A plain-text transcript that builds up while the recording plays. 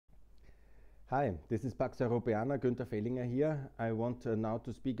Hi, this is Pax Europiana, Günther Fehlinger here. I want now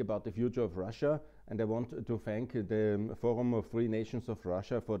to speak about the future of Russia, and I want to thank the Forum of Free Nations of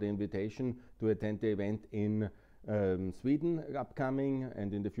Russia for the invitation to attend the event in Sweden upcoming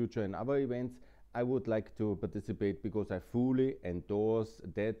and in the future in other events. I would like to participate because I fully endorse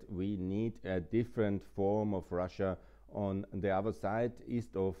that we need a different form of Russia on the other side,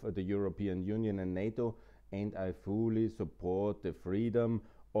 east of the European Union and NATO, and I fully support the freedom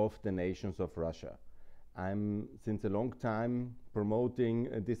of the nations of Russia. I'm since a long time promoting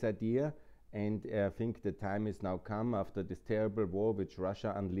this idea, and I think the time is now come after this terrible war which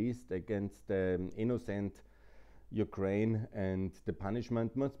Russia unleashed against the innocent Ukraine, and the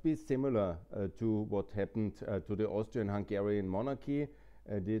punishment must be similar to what happened to the Austrian-Hungarian monarchy.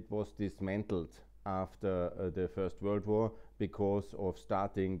 It was dismantled after the First World War because of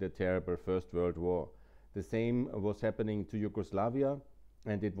starting the terrible First World War. The same was happening to Yugoslavia,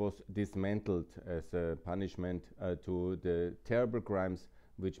 and it was dismantled as a punishment to the terrible crimes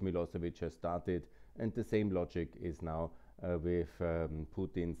which Milosevic has started, and the same logic is now with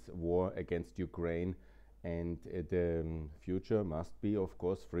Putin's war against Ukraine, and the future must be, of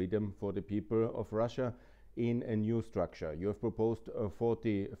course, freedom for the people of Russia in a new structure. You have proposed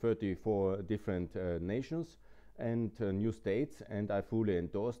 34 different nations and new states, and I fully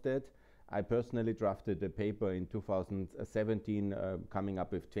endorse that. I personally drafted a paper in 2017 coming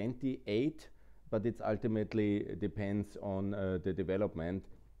up with 28, but it ultimately depends on the development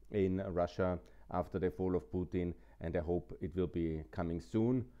in Russia after the fall of Putin, and I hope it will be coming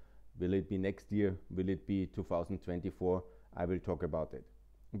soon. Will it be next year? Will it be 2024? I will talk about it.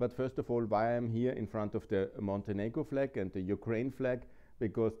 But first of all, why I'm here in front of the Montenegro flag and the Ukraine flag,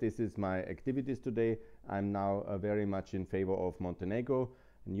 because this is my activities today. I'm now very much in favor of Montenegro,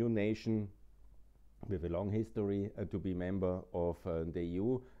 a new nation with a long history to be member of the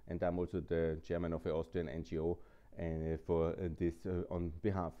EU, and I'm also the chairman of an Austrian NGO for this on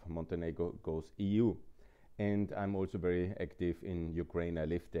behalf Montenegro goes EU. And I'm also very active in Ukraine. I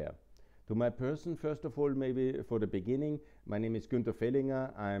live there. To my person, first of all, maybe for the beginning, my name is Günther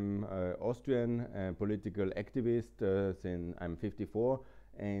Fehlinger. I'm Austrian political activist since I'm 54,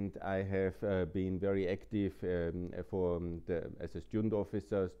 and I have been very active as a student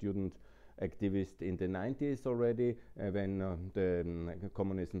officer, student activist in the 90s already, when the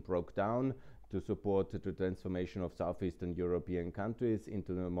communism broke down, to support the transformation of Southeastern European countries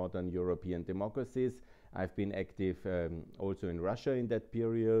into modern European democracies. I've been active also in Russia in that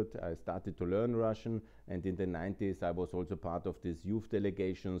period. I started to learn Russian, and in the 90s I was also part of these youth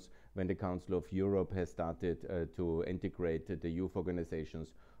delegations when the Council of Europe has started to integrate the youth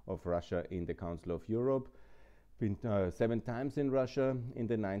organizations of Russia in the Council of Europe. Been 7 times in Russia in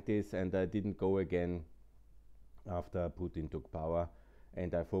the 90s, and I didn't go again after Putin took power.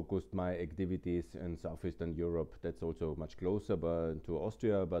 And I focused my activities in Southeastern Europe. That's also much closer to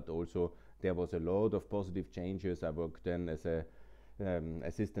Austria, but also there was a lot of positive changes. I worked then as a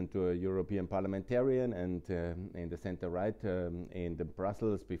assistant to a European parliamentarian and in the center-right in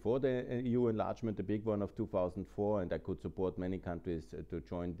Brussels before the EU enlargement, the big one of 2004, and I could support many countries to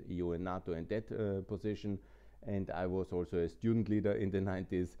join the EU and NATO in that position. And I was also a student leader in the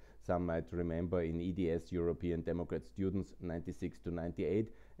 90s. Some might remember in EDS, European Democrat Students, 96 to 98.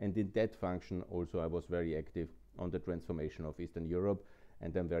 And in that function also I was very active on the transformation of Eastern Europe,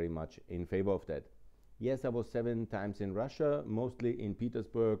 and I'm very much in favor of that. Yes, I was 7 times in Russia, mostly in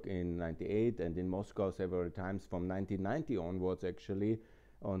Petersburg in 98 and in Moscow several times from 1990 onwards, actually,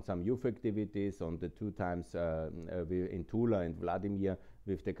 on some youth activities, on the 2 times in Tula and Vladimir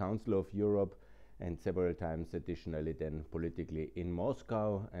with the Council of Europe, and several times additionally then politically in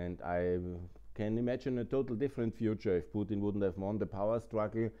Moscow. And I can imagine a total different future if Putin wouldn't have won the power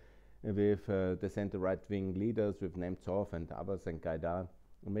struggle with the center-right-wing leaders, with Nemtsov and others and Gaidar.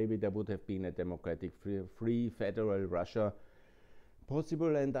 Maybe there would have been a democratic, free federal Russia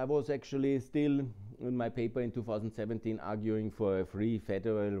possible, and I was actually still in my paper in 2017 arguing for a free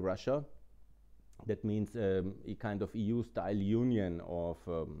federal Russia. That means a kind of EU-style union of,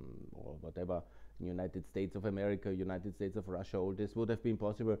 or whatever, United States of America, United States of Russia, all this would have been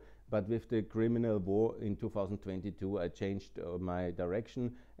possible. But with the criminal war in 2022, I changed my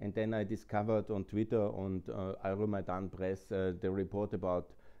direction. And then I discovered on Twitter and Euromaidan Press the report about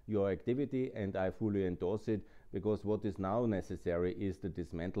your activity, and I fully endorse it, because what is now necessary is the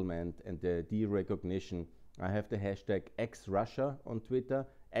dismantlement and the de-recognition. I have the hashtag #XRussia on Twitter,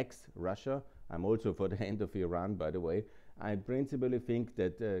 #XRussia. I'm also for the end of Iran, by the way. I principally think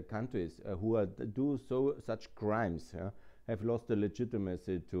that countries who do such crimes have lost the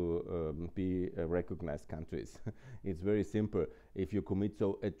legitimacy to be recognized countries. It's very simple. If you commit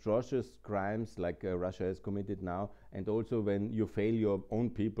so atrocious crimes like Russia has committed now, and also when you fail your own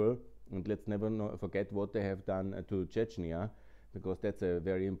people, and let's never forget what they have done to Chechnya, because that's a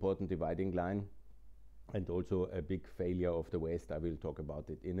very important dividing line, and also a big failure of the West. I will talk about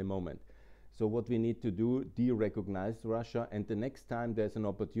it in a moment. So what we need to do, de-recognize Russia, and the next time there's an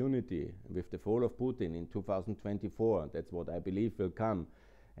opportunity with the fall of Putin in 2024, that's what I believe will come,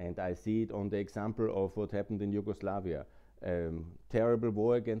 and I see it on the example of what happened in Yugoslavia. Terrible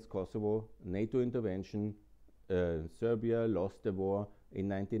war against Kosovo, NATO intervention, Serbia lost the war in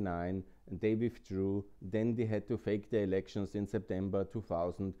 99, they withdrew, then they had to fake the elections in September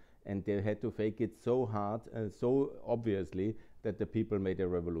 2000, and they had to fake it so hard, so obviously, that the people made a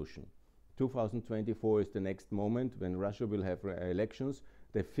revolution. 2024 is the next moment when Russia will have elections,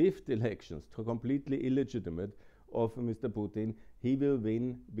 the fifth elections, completely illegitimate, of Mr. Putin. He will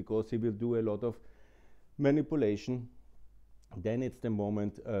win because he will do a lot of manipulation. Then it's the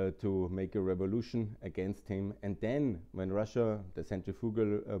moment to make a revolution against him. And then when Russia, the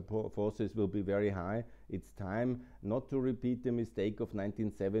centrifugal forces will be very high, it's time not to repeat the mistake of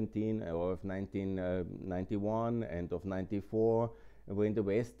 1917 or of 1991 and of 94, when the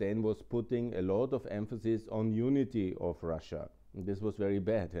West then was putting a lot of emphasis on unity of Russia. And this was very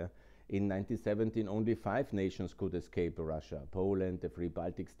bad. In 1917, only 5 nations could escape Russia: Poland, the three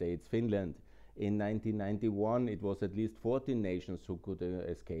Baltic states, Finland. In 1991, it was at least 14 nations who could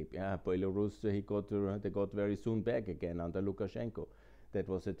escape. Belarus, they got very soon back again under Lukashenko. That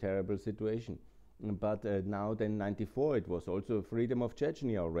was a terrible situation. But now then 94, it was also freedom of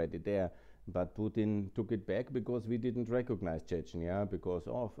Chechnya already there. But Putin took it back because we didn't recognize Chechnya, because,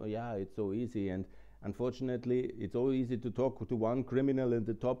 it's so easy. And unfortunately, it's so easy to talk to one criminal at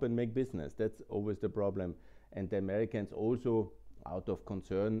the top and make business. That's always the problem. And the Americans also, out of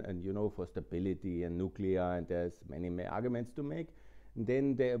concern and, for stability and nuclear, and there's many arguments to make,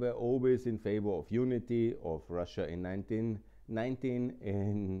 then they were always in favor of unity of Russia in 1919,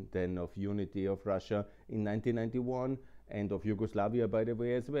 and then of unity of Russia in 1991, and of Yugoslavia, by the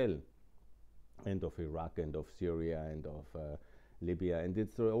way, as well, and of Iraq and of Syria and of Libya. And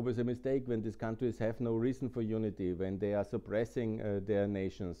it's always a mistake when these countries have no reason for unity, when they are suppressing their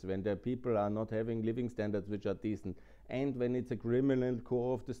nations, when their people are not having living standards which are decent, and when it's a criminal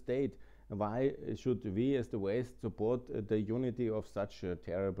core of the state. Why should we as the West support the unity of such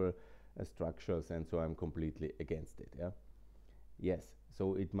terrible structures? And so I'm completely against it. Yes,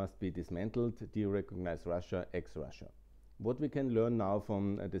 so it must be dismantled, de-recognize Russia, ex-Russia. What we can learn now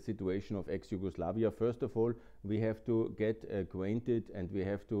from the situation of ex-Yugoslavia, first of all, we have to get acquainted and we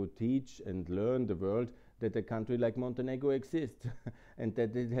have to teach and learn the world that a country like Montenegro exists and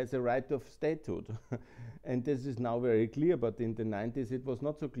that it has a right of statehood. And this is now very clear, but in the 90s it was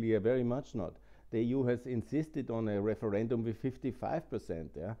not so clear, very much not. The EU has insisted on a referendum with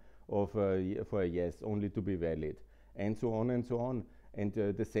 55% for a yes, only to be valid, and so on and so on. And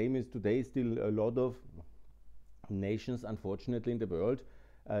the same is today. Still a lot of nations, unfortunately, in the world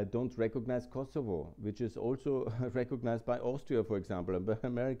don't recognize Kosovo, which is also recognized by Austria, for example, and by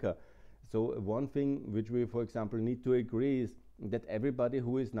America. So one thing which we, for example, need to agree is that everybody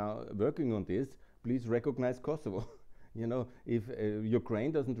who is now working on this, please recognize Kosovo. If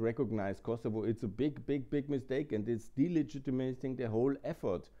Ukraine doesn't recognize Kosovo, it's a big mistake, and it's delegitimating the whole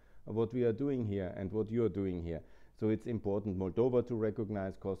effort of what we are doing here and what you are doing here. So it's important Moldova to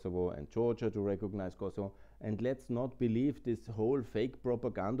recognize Kosovo and Georgia to recognize Kosovo. And let's not believe this whole fake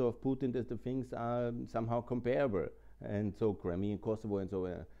propaganda of Putin that the things are somehow comparable. And so Crimea, Kosovo, and so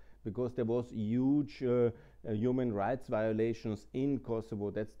on. Because there was huge human rights violations in Kosovo.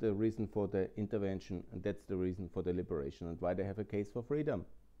 That's the reason for the intervention, and that's the reason for the liberation, and why they have a case for freedom.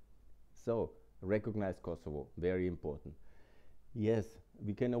 So recognize Kosovo, very important. Yes,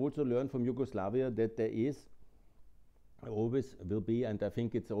 we can also learn from Yugoslavia that there is, always will be, and I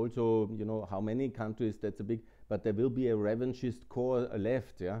think it's also, how many countries, that's a big, but there will be a revanchist core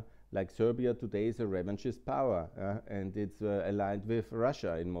left, like Serbia today is a revanchist power, and it's aligned with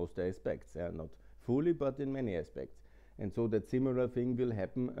Russia in most aspects, not fully, but in many aspects. And so that similar thing will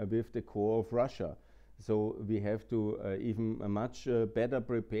happen with the core of Russia. So we have to even much better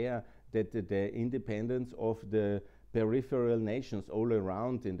prepare that the independence of the peripheral nations all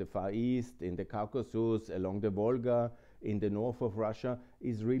around in the Far East, in the Caucasus, along the Volga, in the north of Russia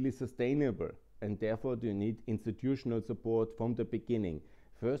is really sustainable. And therefore you need institutional support from the beginning.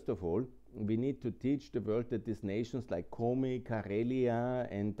 First of all, we need to teach the world that these nations like Komi, Karelia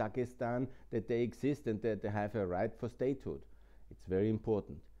and Dagestan, that they exist and that they have a right for statehood. It's very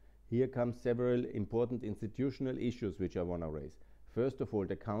important. Here come several important institutional issues which I want to raise. First of all,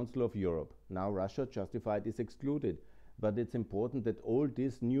 the Council of Europe. Now Russia, justified, is excluded. But it's important that all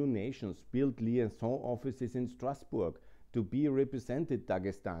these new nations build liaison offices in Strasbourg to be represented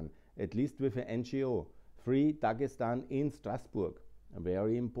Dagestan, at least with an NGO. Free Dagestan in Strasbourg.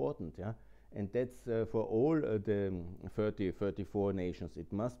 Very important, yeah? And that's for all the 34 nations.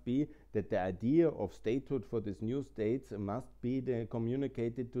 It must be that the idea of statehood for these new states must be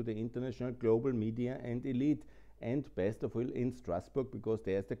communicated to the international global media and elite, and best of all in Strasbourg, because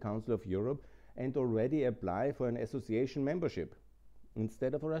there's the Council of Europe, and already apply for an association membership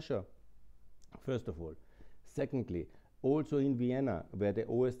instead of Russia, first of all. Secondly, also in Vienna, where the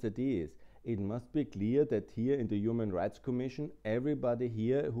OSCE is, it must be clear that here in the Human Rights Commission, everybody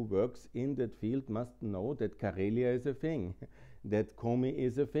here who works in that field must know that Karelia is a thing, that Komi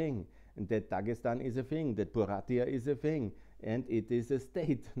is a thing, that Dagestan is a thing, that Buryatia is a thing, and it is a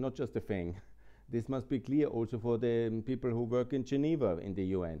state, not just a thing. This must be clear also for the people who work in Geneva in the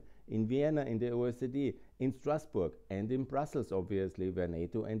UN, in Vienna in the OSCE, in Strasbourg, and in Brussels, obviously, where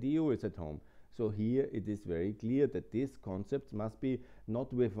NATO and the EU is at home. So here it is very clear that these concepts must be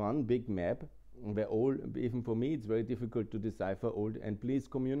not with one big map, where all, even for me, it's very difficult to decipher all, and please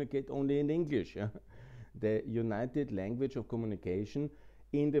communicate only in English. The united language of communication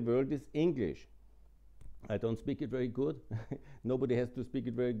in the world is English. I don't speak it very good. Nobody has to speak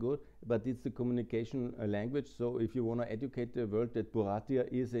it very good, but it's the communication language. So if you want to educate the world that Buryatia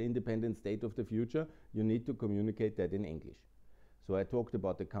is an independent state of the future, you need to communicate that in English. So I talked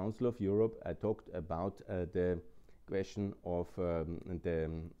about the Council of Europe. I talked about the question of the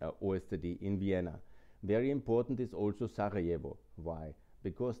OSCE in Vienna. Very important is also Sarajevo. Why?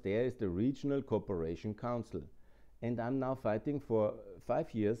 Because there is the Regional Cooperation Council. And I'm now fighting for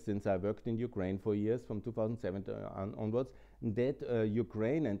 5 years, since I worked in Ukraine for years, from 2007 onwards, that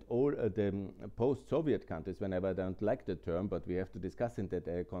Ukraine and all the post-Soviet countries, whenever I don't like the term, but we have to discuss in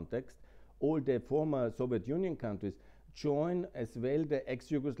that context, all the former Soviet Union countries join as well the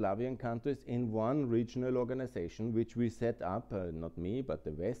ex-Yugoslavian countries in one regional organization, which we set up, not me, but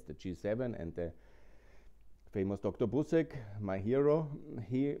the West, the G7, and the famous Dr. Busek, my hero.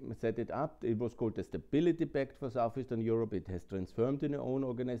 He set it up. It was called the Stability Pact for Southeastern Europe. It has transformed in its own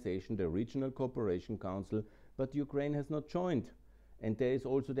organization, the Regional Cooperation Council, but Ukraine has not joined. And there is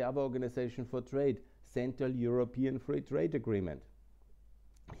also the other organization for trade, Central European Free Trade Agreement.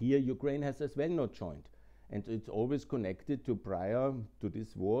 Here Ukraine has as well not joined. And it's always connected to, prior to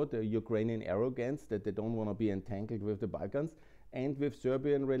this war, the Ukrainian arrogance that they don't want to be entangled with the Balkans, and with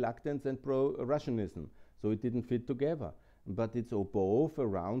Serbian reluctance and pro-Russianism. So it didn't fit together. But it's both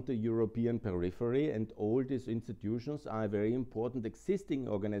around the European periphery, and all these institutions are very important existing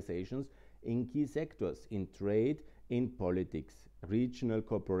organizations in key sectors, in trade, in politics. Regional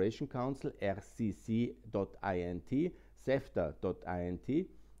Cooperation Council, rcc.int, cefta.int,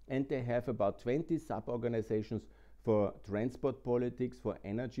 and they have about 20 sub-organizations for transport politics, for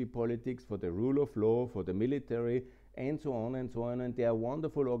energy politics, for the rule of law, for the military, and so on and so on. And there are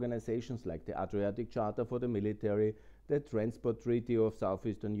wonderful organizations like the Adriatic Charter for the military, the Transport Treaty of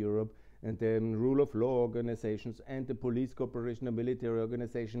Southeastern Europe, and the rule of law organizations, and the police cooperation and military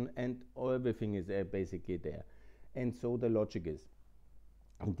organization, and everything is basically there. And so the logic is,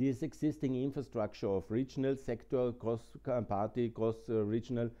 this existing infrastructure of regional sector, cross-party,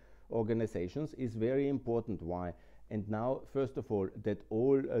 cross-regional organizations is very important. Why? And now, first of all, that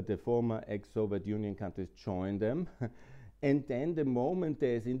all the former ex-Soviet Union countries join them. And then the moment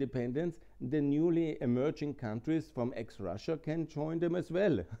there is independence, the newly emerging countries from ex-Russia can join them as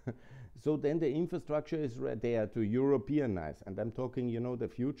well. So then the infrastructure is there to Europeanize. And I'm talking, you know, the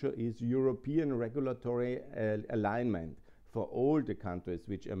future is European regulatory alignment for all the countries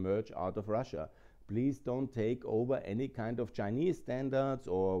which emerge out of Russia. Please don't take over any kind of Chinese standards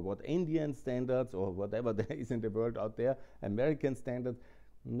or what Indian standards or whatever there is in the world out there, American standards.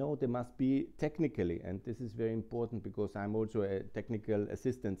 No, they must be technically, and this is very important because I'm also a technical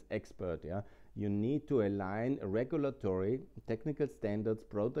assistance expert. Yeah, you need to align regulatory, technical standards,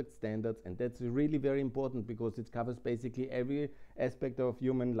 product standards, and that's really very important because it covers basically every aspect of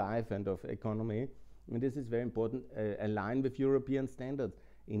human life and of economy. And this is very important, align with European standards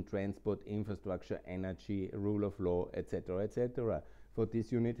in transport, infrastructure, energy, rule of law, etc., etc. For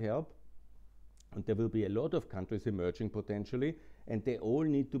this you need help. And there will be a lot of countries emerging potentially, and they all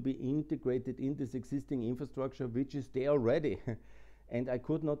need to be integrated in this existing infrastructure, which is there already. And I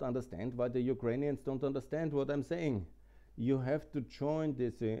could not understand why the Ukrainians don't understand what I'm saying. You have to join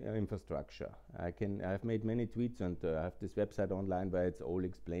this infrastructure. I've made many tweets, and I have this website online where it's all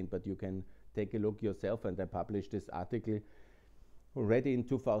explained, but you can take a look yourself, and I published this article already in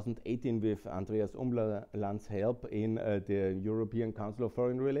 2018 with Andreas Umland's help in the European Council of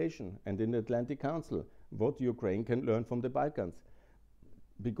Foreign Relations and in the Atlantic Council, what Ukraine can learn from the Balkans.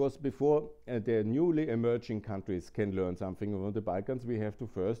 Because before the newly emerging countries can learn something from the Balkans, we have to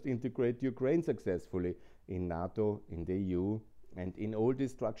first integrate Ukraine successfully in NATO, in the EU, and in all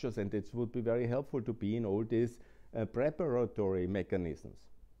these structures, and it would be very helpful to be in all these preparatory mechanisms.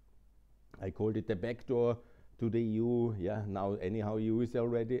 I called it the backdoor to the EU. Yeah, now anyhow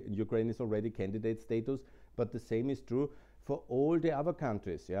Ukraine is already candidate status, but the same is true for all the other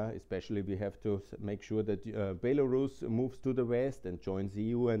countries. Yeah, especially we have to make sure that Belarus moves to the west and joins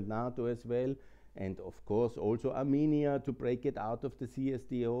EU and NATO as well, and of course also Armenia to break it out of the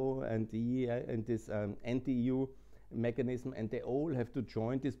CSTO and this anti-EU mechanism, and they all have to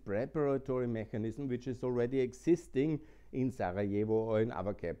join this preparatory mechanism which is already existing in Sarajevo or in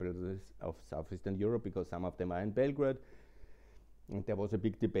other capitals of Southeastern Europe, because some of them are in Belgrade. And there was a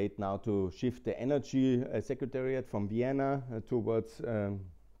big debate now to shift the energy secretariat from Vienna towards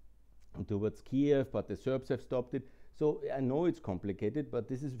Kiev, but the Serbs have stopped it. So I know it's complicated, but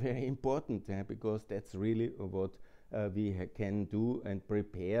this is very important because that's really what we can do and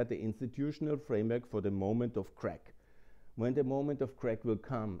prepare the institutional framework for the moment of crack. When the moment of crack will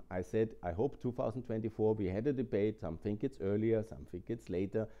come, I said, I hope 2024. We had a debate, some think it's earlier, some think it's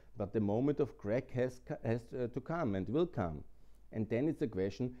later, but the moment of crack has to come and will come. And then it's a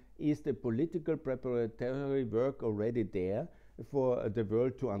question, is the political preparatory work already there for the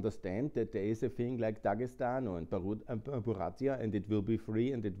world to understand that there is a thing like Dagestan or Buryatia, and it will be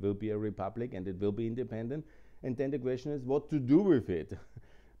free and it will be a republic and it will be independent? And then the question is what to do with it.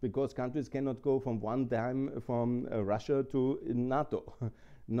 Because countries cannot go from one time from Russia to NATO.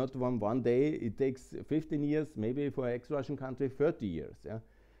 Not one day. It takes 15 years, maybe for an ex-Russian country 30 years. Yeah?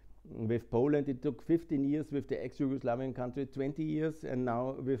 With Poland it took 15 years, with the ex-Yugoslavian country 20 years, and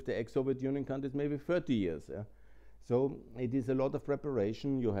now with the ex-Soviet Union countries maybe 30 years. Yeah? So it is a lot of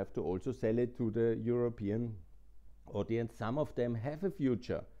preparation. You have to also sell it to the European audience. Some of them have a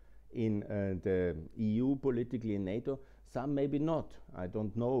future in the EU, politically in NATO. Some maybe not. I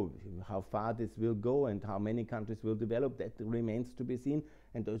don't know how far this will go and how many countries will develop. That remains to be seen,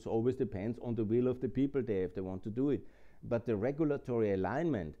 and it always depends on the will of the people there if they want to do it. But the regulatory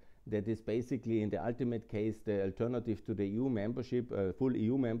alignment, that is basically in the ultimate case the alternative to the EU membership, full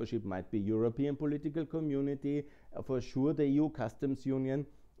EU membership might be European political community, for sure the EU customs union,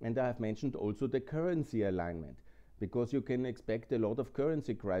 and I have mentioned also the currency alignment. Because you can expect a lot of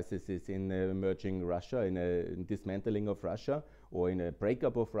currency crises in emerging Russia, in a dismantling of Russia, or in a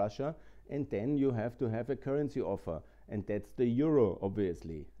breakup of Russia, and then you have to have a currency offer, and that's the euro,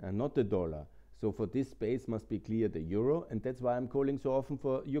 obviously, and not the dollar. So for this space must be clear the euro, and that's why I'm calling so often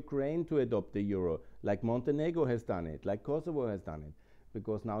for Ukraine to adopt the euro, like Montenegro has done it, like Kosovo has done it,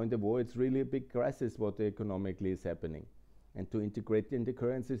 because now in the war it's really a big crisis what economically is happening. And to integrate in the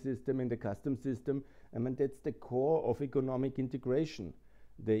currency system, in the customs system, I mean, that's the core of economic integration.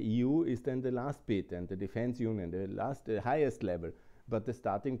 The EU is then the last bit, and the defense union, the highest level. But the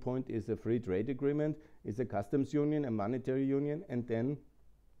starting point is a free trade agreement, is a customs union, a monetary union, and then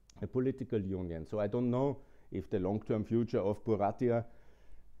a political union. So I don't know if the long-term future of Buryatia,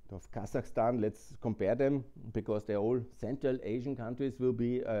 of Kazakhstan, let's compare them, because they're all Central Asian countries, will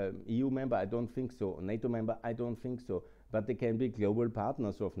be EU member. I don't think so. NATO member, I don't think so. But they can be global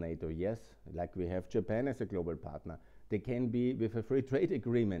partners of NATO, yes, like we have Japan as a global partner. They can be with a free trade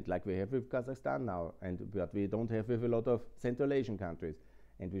agreement, like we have with Kazakhstan now, but we don't have with a lot of Central Asian countries,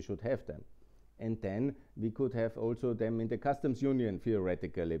 and we should have them. And then we could have also them in the customs union,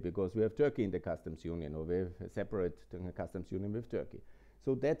 theoretically, because we have Turkey in the customs union, or we have a separate customs union with Turkey.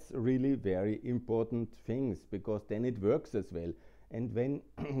 So that's really very important things, because then it works as well. And when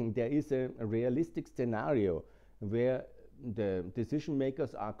there is a realistic scenario where the decision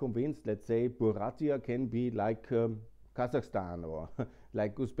makers are convinced, let's say Buryatia can be like Kazakhstan or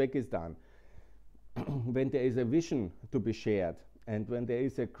like Uzbekistan, when there is a vision to be shared and when there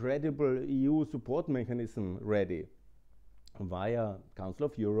is a credible EU support mechanism ready via Council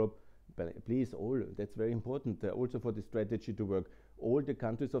of Europe, please all, that's very important, also for the strategy to work, all the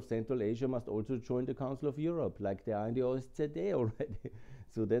countries of Central Asia must also join the Council of Europe, like they are in the OSCE already.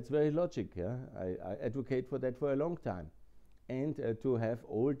 So that's very logic. Yeah? I advocate for that for a long time. And to have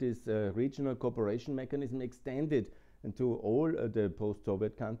all this regional cooperation mechanism extended to all the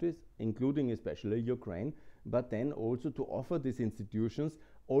post-Soviet countries, including especially Ukraine, but then also to offer these institutions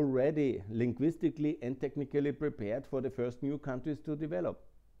already linguistically and technically prepared for the first new countries to develop.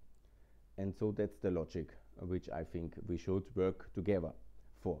 And so that's the logic which I think we should work together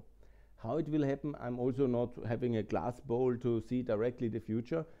for. How it will happen, I'm also not having a glass bowl to see directly the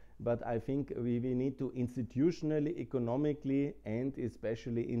future, but I think we need to institutionally, economically, and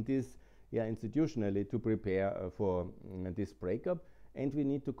especially in this, institutionally, to prepare for this breakup, and we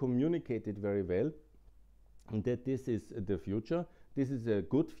need to communicate it very well, and that this is the future. This is a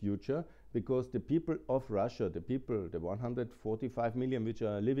good future, because the people of Russia, the 145 million which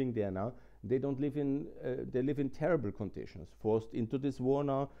are living there now, they don't live in, they live in terrible conditions, forced into this war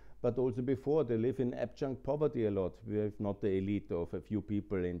now, but also before they live in abject poverty a lot. We have not the elite of a few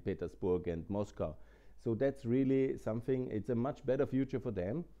people in Petersburg and Moscow. So that's really something, it's a much better future for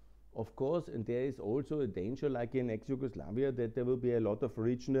them. Of course, and there is also a danger, like in ex-Yugoslavia, that there will be a lot of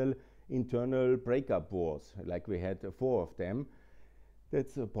regional internal breakup wars, like we had 4 of them.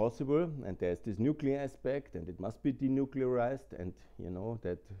 That's possible, and there's this nuclear aspect, and it must be denuclearized, and you know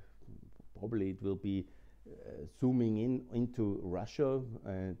that probably it will be zooming into Russia.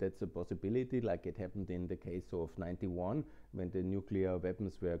 That's a possibility, like it happened in the case of 91, when the nuclear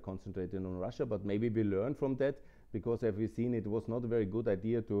weapons were concentrated on Russia. But maybe we learn from that, because as we've seen, it was not a very good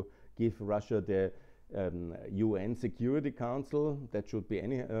idea to give Russia the UN Security Council. That should be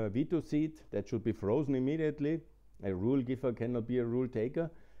any veto seat. That should be frozen immediately. A rule giver cannot be a rule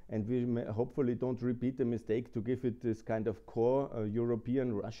taker, and we hopefully don't repeat the mistake to give it this kind of core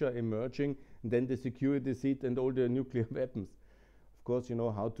European Russia emerging, and then the security seat and all the nuclear weapons. Of course, you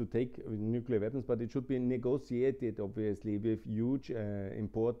know how to take nuclear weapons, but it should be negotiated, obviously, with huge,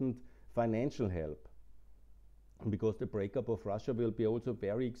 important financial help, because the breakup of Russia will be also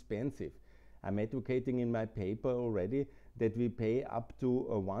very expensive. I'm advocating in my paper already that we pay up to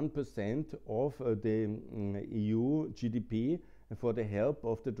 1% of the EU GDP for the help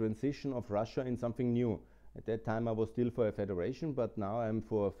of the transition of Russia in something new. At that time I was still for a federation, but now I'm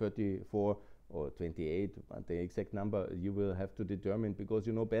for 34 or 28, but the exact number you will have to determine, because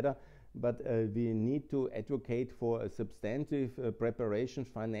you know better. But we need to advocate for a substantive preparations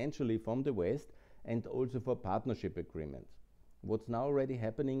financially from the West, and also for partnership agreements. What's now already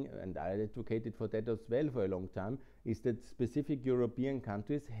happening, and I advocated for that as well for a long time, is that specific European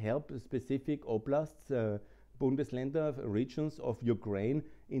countries help specific oblasts, Bundesländer, regions of Ukraine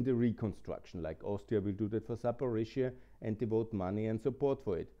in the reconstruction, like Austria will do that for Zaporizhia and devote money and support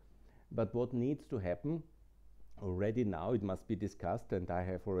for it. But what needs to happen already now, it must be discussed, and I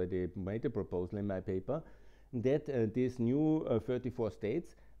have already made a proposal in my paper, that these new 34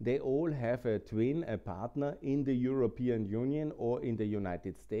 states, they all have a twin, a partner in the European Union or in the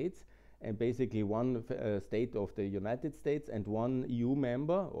United States, and basically one state of the United States and one EU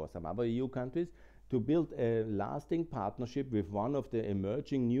member or some other EU countries, to build a lasting partnership with one of the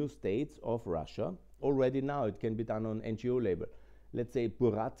emerging new states of Russia. Already now it can be done on NGO level. Let's say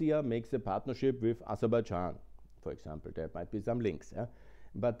Buryatia makes a partnership with Azerbaijan, for example. There might be some links. Yeah?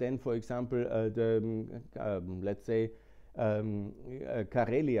 But then, for example, let's say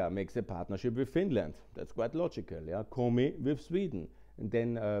Karelia makes a partnership with Finland. That's quite logical. Yeah? Komi with Sweden. And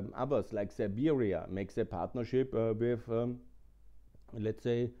then others like Siberia makes a partnership with, let's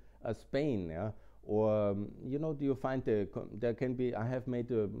say, Spain. Yeah? Or, you know, do you find there can be, I have made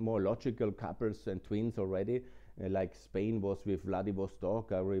more logical couples and twins already, like Spain was with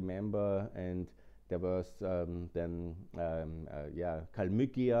Vladivostok, I remember, and there was then,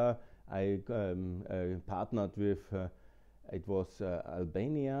 Kalmykia. I partnered with, it was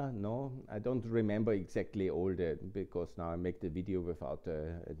Albania, no? I don't remember exactly all the, because now I make the video without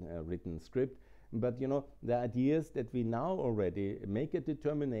a written script. But you know, the idea is that we now already make a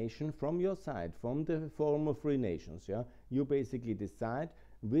determination from your side, from the Forum of Free Nations. Yeah? You basically decide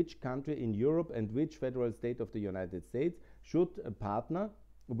which country in Europe and which federal state of the United States should partner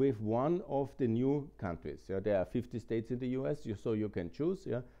with one of the new countries. Yeah? There are 50 states in the US, so you can choose.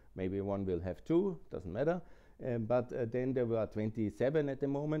 Yeah? Maybe one will have 2, doesn't matter. But then there were 27 at the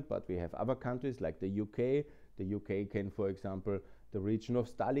moment, but we have other countries like the UK. The UK can, for example, the region of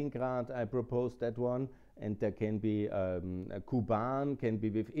Stalingrad, I proposed that one, and there can be Kuban, can be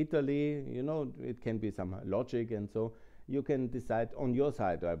with Italy, you know, it can be some logic, and so you can decide on your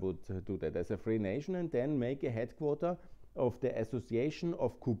side. I would do that as a free nation, and then make a headquarter of the Association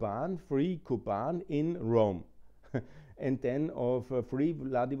of Kuban, Free Kuban in Rome, and then of Free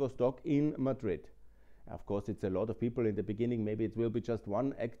Vladivostok in Madrid. Of course, it's a lot of people in the beginning, maybe it will be just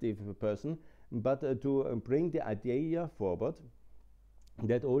one active person, but to bring the idea forward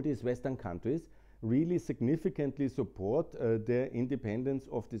that all these Western countries really significantly support the independence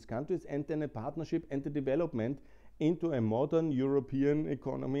of these countries, and then a partnership and the development into a modern European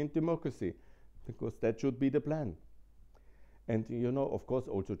economy and democracy, because that should be the plan. And you know, of course,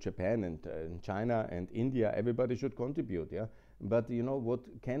 also Japan and China and India, everybody should contribute. Yeah, But you know what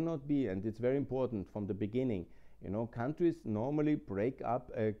cannot be, and it's very important from the beginning, you know, countries normally break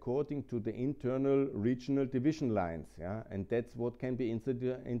up according to the internal regional division lines, yeah, and that's what can be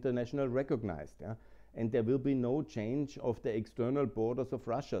international recognized, yeah. And there will be no change of the external borders of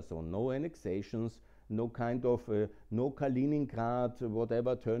Russia, so no annexations, no kind of no Kaliningrad,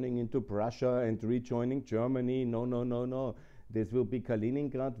 whatever, turning into Prussia and rejoining Germany. No, no, no, no. This will be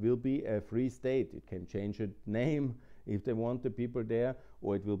Kaliningrad will be a free state. It can change its name if they want the people there,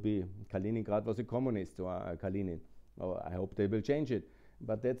 or it will be Kaliningrad was a communist, or Kalinin. Or I hope they will change it,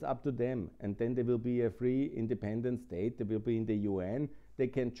 but that's up to them. And then there will be a free independent state. They will be in the UN. They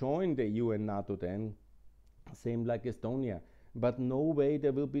can join the UN NATO then, same like Estonia. But no way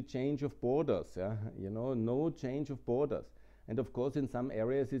there will be change of borders, yeah? You know, no change of borders. And of course, in some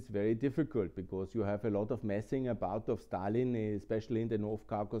areas it's very difficult because you have a lot of messing about of Stalin, especially in the North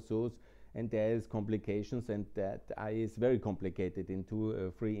Caucasus, and there is complications, and that is very complicated in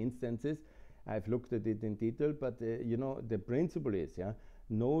two, three instances. I've looked at it in detail, but you know, the principle is, yeah,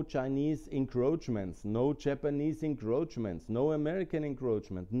 no Chinese encroachments, no Japanese encroachments, no American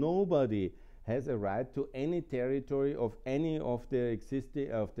encroachment. Nobody has a right to any territory of any of the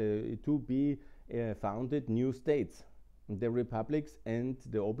existing, of the to be founded new states. The republics and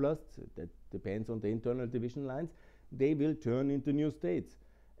the oblasts, that depends on the internal division lines, they will turn into new states.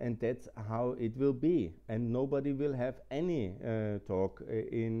 And that's how it will be. And nobody will have any talk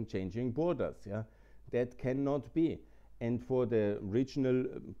in changing borders. Yeah? That cannot be. And for the regional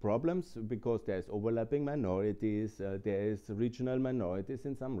problems, because there's overlapping minorities, there is regional minorities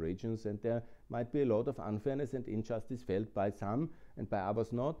in some regions, and there might be a lot of unfairness and injustice felt by some and by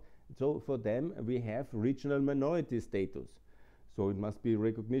others not. So for them, we have regional minority status. So it must be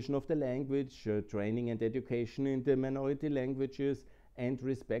recognition of the language, training and education in the minority languages, and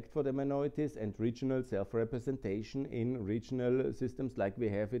respect for the minorities, and regional self-representation in regional systems like we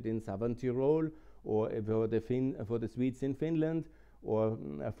have it in Southern Tyrol, or for the Swedes in Finland, or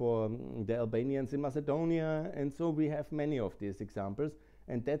for the Albanians in Macedonia. And so we have many of these examples,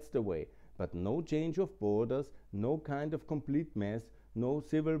 and that's the way. But no change of borders, no kind of complete mess, no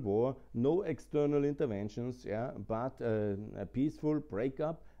civil war, no external interventions, yeah, but a peaceful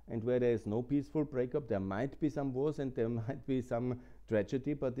breakup. And where there is no peaceful breakup, there might be some wars and there might be some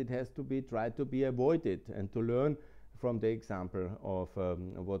tragedy, but it has to be tried to be avoided, and to learn from the example of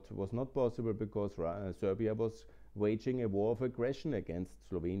what was not possible because Serbia was waging a war of aggression against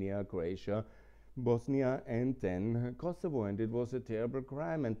Slovenia, Croatia, Bosnia, and then Kosovo, and it was a terrible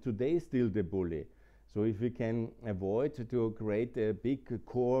crime, and today still the bully. So if we can avoid to create a big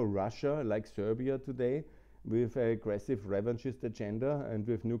core Russia like Serbia today, with an aggressive revanchist agenda and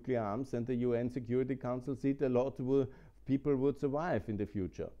with nuclear arms and the UN Security Council seat, a lot of people would survive in the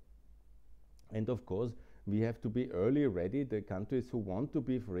future. And of course, we have to be early ready, the countries who want to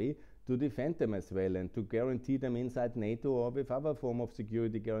be free, to defend them as well, and to guarantee them inside NATO or with other form of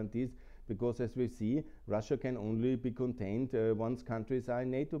security guarantees, because as we see, Russia can only be contained once countries are in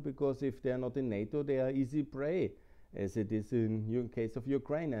NATO, because if they are not in NATO, they are easy prey, as it is in case of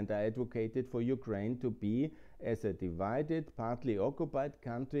Ukraine. And I advocated for Ukraine to be as a divided, partly occupied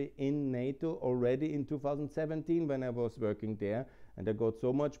country in NATO already in 2017 when I was working there, and I got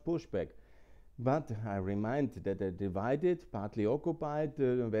so much pushback. But I remind that a divided, partly occupied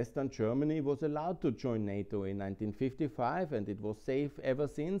Western Germany was allowed to join NATO in 1955, and it was safe ever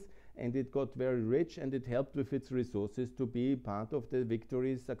since, and it got very rich, and it helped with its resources to be part of the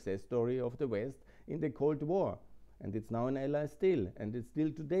victory success story of the West in the Cold War. And it's now an ally still, and it's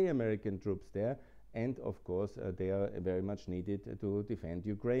still today American troops there, and of course they are very much needed to defend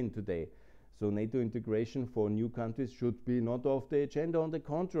Ukraine today. So NATO integration for new countries should be not off the agenda. On the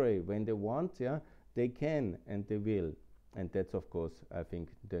contrary, when they want, yeah, they can and they will. And that's, of course, I think,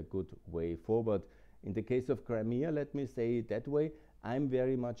 the good way forward. In the case of Crimea, let me say it that way, I'm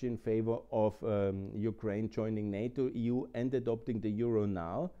very much in favor of Ukraine joining NATO, EU, and adopting the euro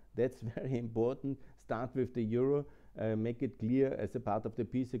now. That's very important. Start with the euro, make it clear as a part of the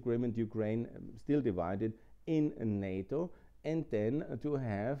peace agreement, Ukraine still divided in NATO. And then to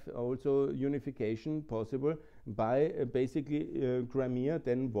have also unification possible by basically Crimea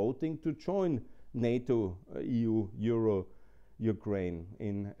then voting to join NATO, EU, Euro, Ukraine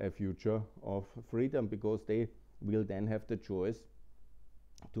in a future of freedom, because they will then have the choice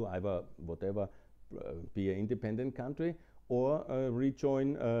to either whatever be an independent country or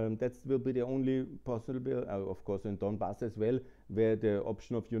rejoin. That will be the only possible, of course in Donbass as well, where the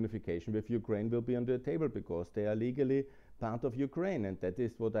option of unification with Ukraine will be on the table, because they are legally part of Ukraine, and that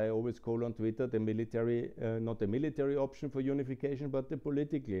is what I always call on Twitter the military, not the military option for unification, but the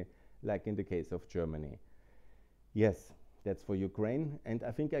politically, like in the case of Germany. Yes, That's for Ukraine. And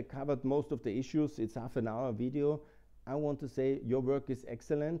I think I covered most of the issues. It's half an hour video. I want to say your work is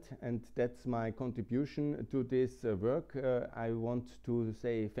excellent, and that's my contribution to this work. I want to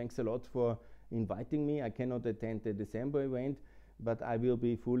say thanks a lot for inviting me. I cannot attend the December event, but I will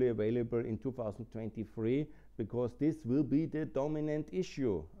be fully available in 2023, because this will be the dominant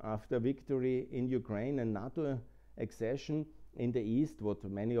issue after victory in Ukraine and NATO accession in the East. What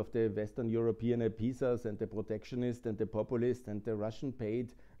many of the Western European appeasers and the protectionists and the populists and the Russian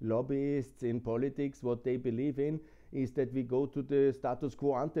paid lobbyists in politics, what they believe in is that we go to the status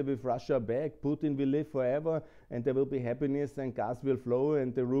quo ante with Russia back, Putin will live forever, and there will be happiness and gas will flow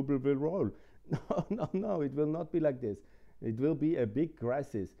and the ruble will roll. No, it will not be like this. It will be a big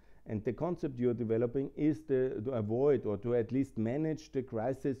crisis. And the concept you're developing is to avoid, or to at least manage, the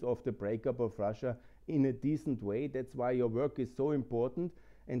crisis of the breakup of Russia in a decent way. That's why your work is so important,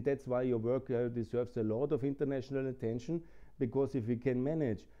 and that's why your work deserves a lot of international attention, because if we can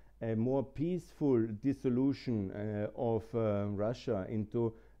manage a more peaceful dissolution of Russia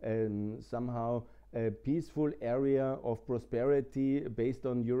into somehow a peaceful area of prosperity based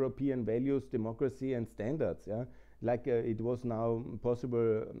on European values, democracy and standards, like it was now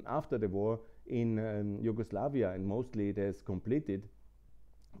possible after the war in Yugoslavia, and mostly it has completed.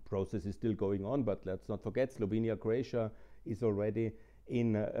 Process is still going on, but let's not forget Slovenia, Croatia is already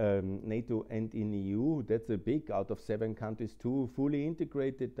in NATO and in EU. That's a big, out of 7 countries, 2 fully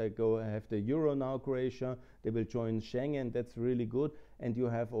integrated. They have the euro now, Croatia. They will join Schengen. That's really good. And you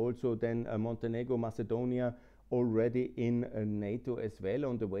have also then Montenegro, Macedonia already in NATO as well,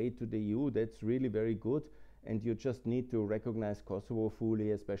 on the way to the EU. That's really very good. And you just need to recognize Kosovo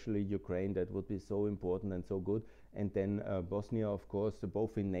fully, especially Ukraine. That would be so important and so good. And then Bosnia, of course,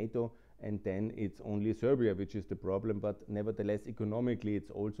 both in NATO, and then it's only Serbia which is the problem, but nevertheless economically it's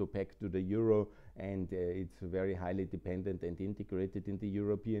also pegged to the euro, and it's very highly dependent and integrated in the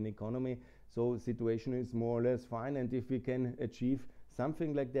European economy. So situation is more or less fine, and if we can achieve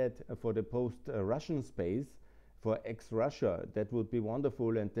something like that for the post-Russian space, for ex-Russia, that would be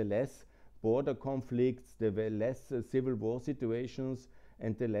wonderful. And the less border conflicts, the less civil war situations,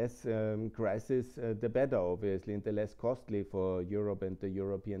 and the less crisis, the better, obviously, and the less costly for Europe and the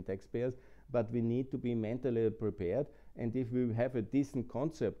European taxpayers. But we need to be mentally prepared, and if we have a decent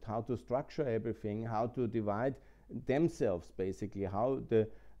concept how to structure everything, how to divide themselves, basically, how the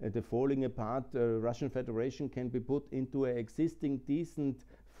falling apart Russian Federation can be put into an existing decent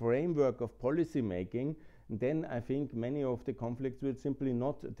framework of policy making, then I think many of the conflicts will simply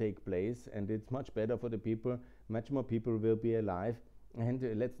not take place, and it's much better for the people. Much more people will be alive. And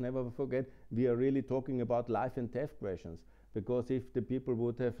let's never forget, we are really talking about life and death questions, because if the people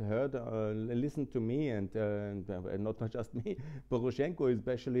would have heard, listened to me, and not just me, Poroshenko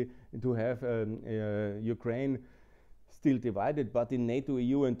especially, to have Ukraine still divided, but in NATO,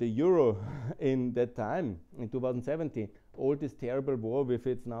 EU and the euro in that time, in 2017, all this terrible war with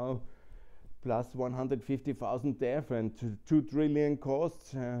its now plus 150,000 deaths and 2 trillion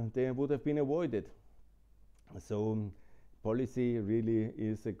costs, they would have been avoided. So policy really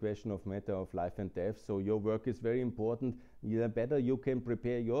is a question of matter of life and death. So your work is very important. The better you can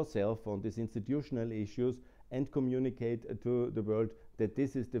prepare yourself on these institutional issues and communicate to the world that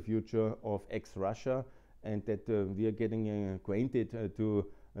this is the future of ex-Russia, and that we are getting acquainted to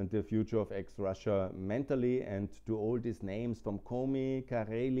the future of ex-Russia mentally, and to all these names from Komi,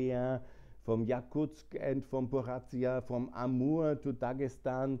 Karelia, from Yakutsk and from Buryatia, from Amur to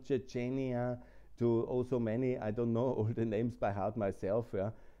Dagestan, Chechnya, to also many, I don't know all the names by heart myself,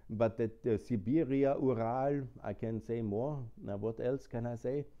 but that Siberia, Ural, I can say more. Now what else can I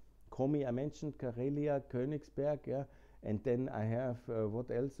say? Komi, I mentioned, Karelia, Königsberg, and then I have, what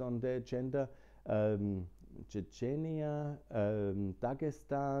else on the agenda? Chechnya,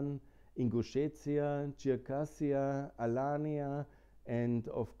 Dagestan, Ingushetia, Circassia, Alania, and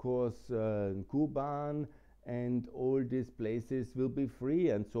of course Kuban, and all these places will be free,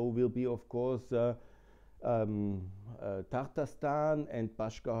 and so will be of course Tatarstan and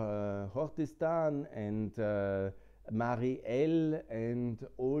Bashkortostan and Mari El, and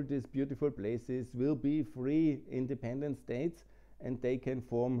all these beautiful places will be free independent states, and they can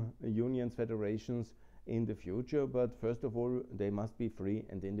form unions, federations in the future. But first of all, they must be free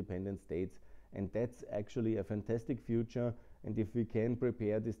and independent states, and that's actually a fantastic future. And if we can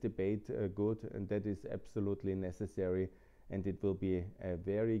prepare this debate good, and that is absolutely necessary, and it will be a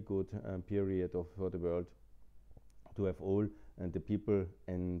very good period for the world to have all the people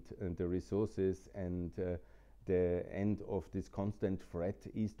and the resources, and the end of this constant threat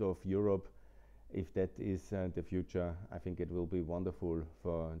east of Europe. If that is the future, I think it will be wonderful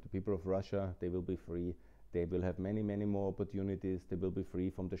for the people of Russia. They will be free, They will have many, many more opportunities. They will be free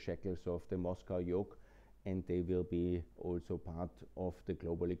from the shackles of the Moscow yoke, and they will be also part of the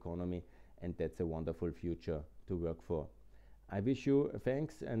global economy, and that's a wonderful future to work for. I wish you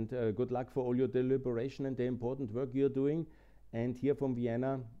thanks and good luck for all your deliberation and the important work you're doing. And here from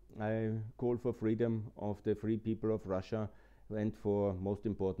Vienna, I call for freedom of the free people of Russia, and for, most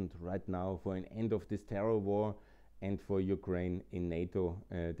important right now, for an end of this terror war, and for Ukraine in NATO,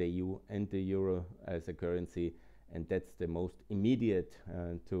 the EU and the euro as a currency. And that's the most immediate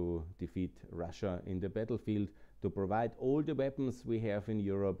to defeat Russia in the battlefield, to provide all the weapons we have in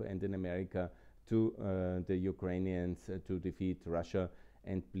Europe and in America to the Ukrainians to defeat Russia.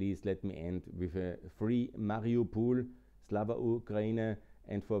 And please let me end with a free Mariupol, Slava Ukraine,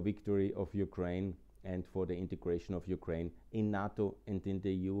 and for victory of Ukraine and for the integration of Ukraine in NATO and in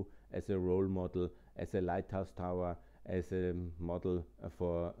the EU as a role model, as a lighthouse tower, as a model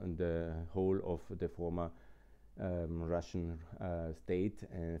for the whole of the former Russian state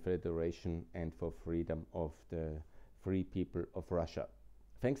and federation, and for freedom of the free people of Russia.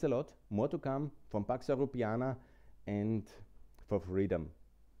 Thanks a lot. More to come from Pax Europiana, and for freedom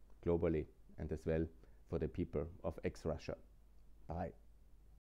globally, and as well for the people of ex-Russia. Bye.